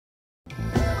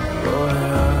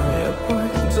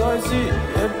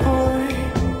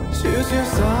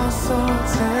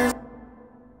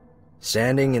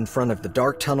standing in front of the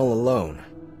dark tunnel alone,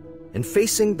 and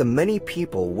facing the many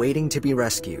people waiting to be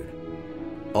rescued.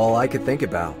 All I could think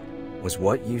about was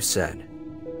what you said.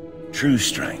 True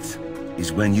strength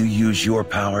is when you use your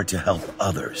power to help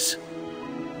others.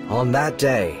 On that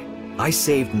day, I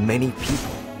saved many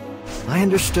people. I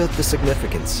understood the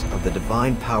significance of the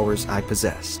divine powers I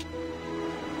possessed.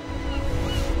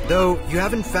 Though you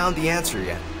haven't found the answer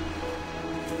yet.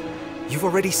 You've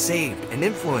already saved and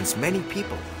influenced many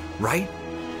people, right?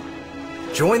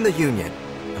 Join the Union,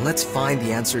 and let's find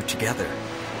the answer together.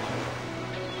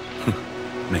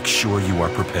 Make sure you are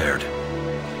prepared.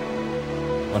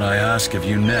 What I ask of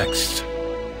you next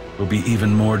will be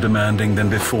even more demanding than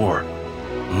before.